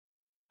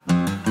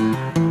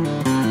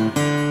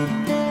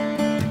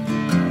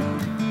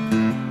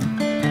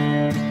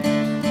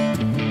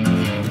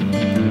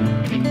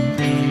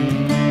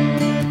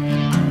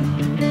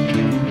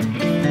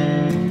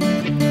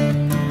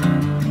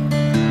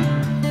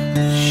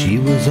She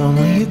was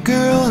only a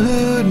girl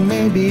who'd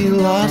maybe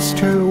lost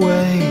her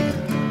way,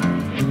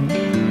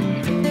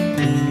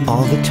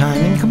 all the time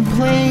in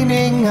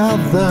complaining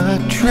of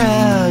the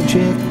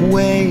tragic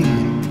way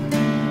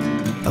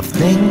of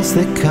things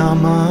that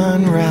come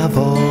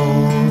unraveled.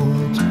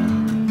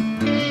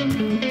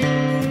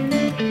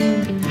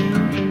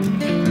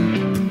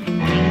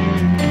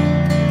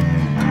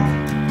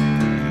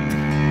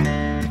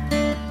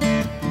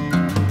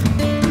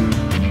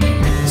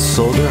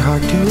 Sold her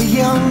heart to a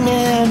young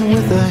man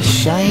with a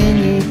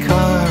shiny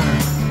car,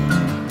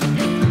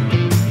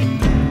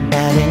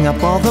 adding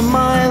up all the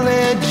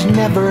mileage,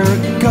 never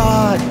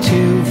got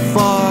too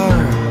far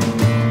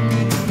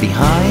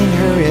behind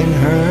her in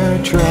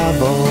her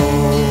travels.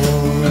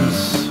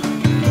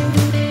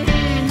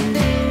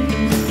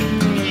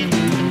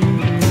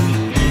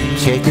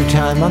 Take your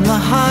time on the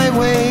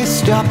highway,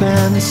 stop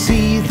and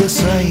see the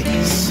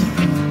sights,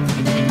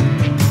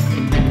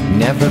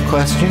 never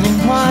questioning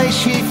why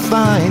she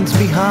finds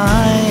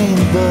behind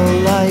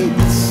the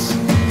lights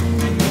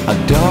a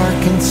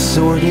dark and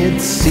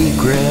sordid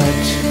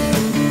secret.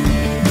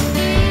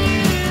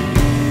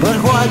 But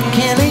what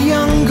can a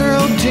young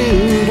girl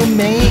do to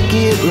make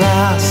it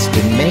last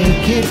and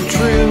make it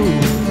true?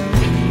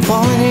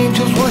 Fallen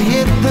angels will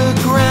hit the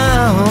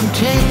ground.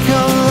 Take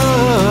a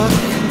look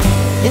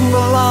in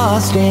the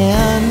lost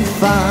and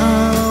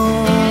found.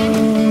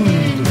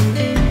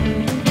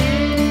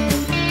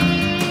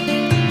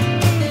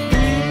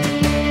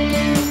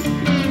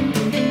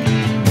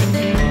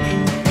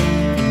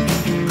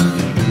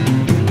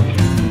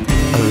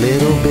 A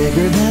little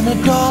bigger than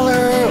a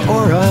dollar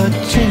or a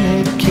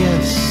timid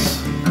kiss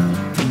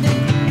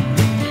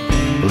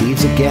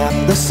leaves a gap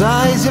the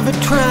size of a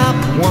trap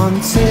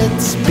once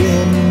it's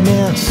been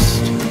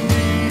missed,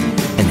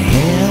 and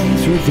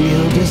hands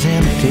revealed as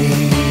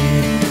empty.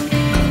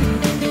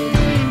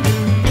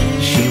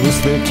 She was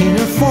 13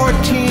 or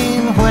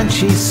 14 when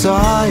she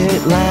saw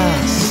it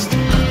last,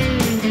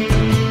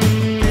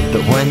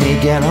 but when you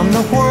get on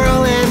the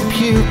whirl and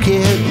puke,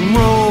 it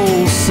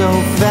rolls so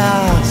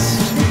fast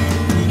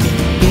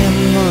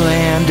in the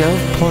land of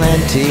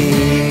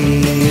plenty.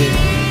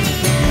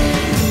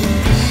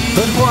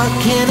 But what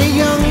can a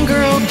young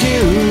girl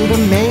do to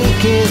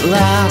make it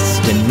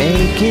last and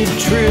make it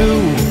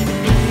true?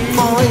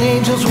 Fallen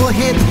angels will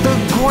hit the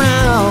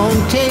ground.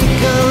 Take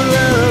a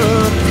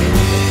look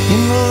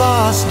in the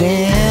lost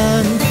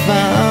and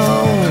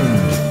found.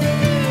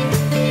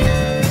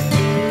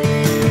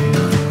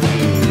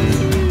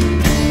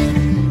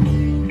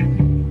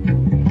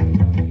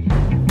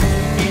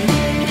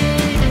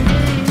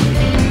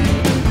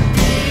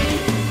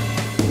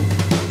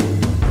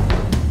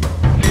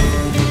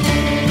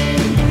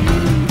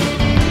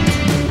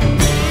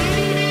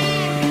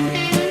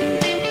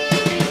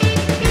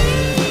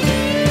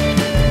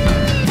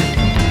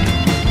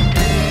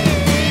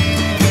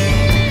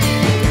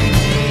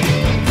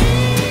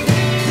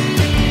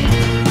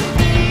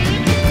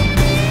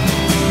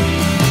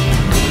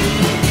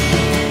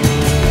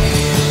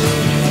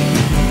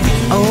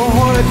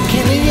 What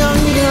can a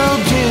young girl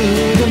do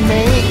to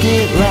make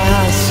it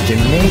last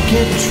and make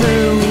it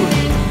true?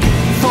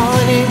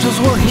 Fallen angels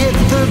will hit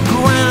the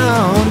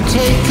ground.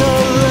 Take a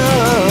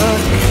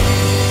look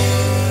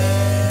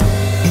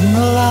in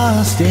the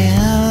lost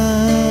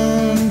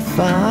and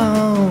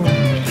found.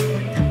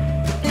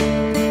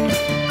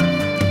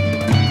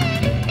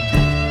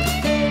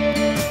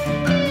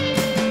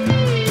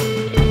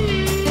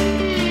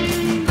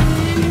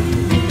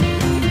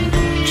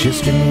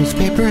 Just a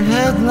newspaper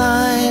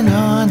headline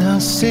on a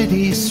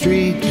city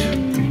street,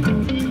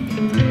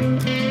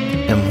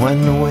 and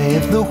when the way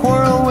of the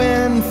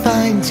whirlwind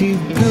finds you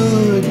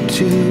good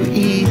to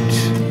eat,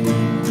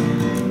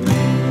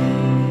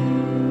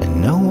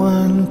 and no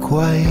one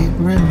quite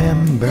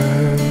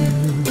remembers.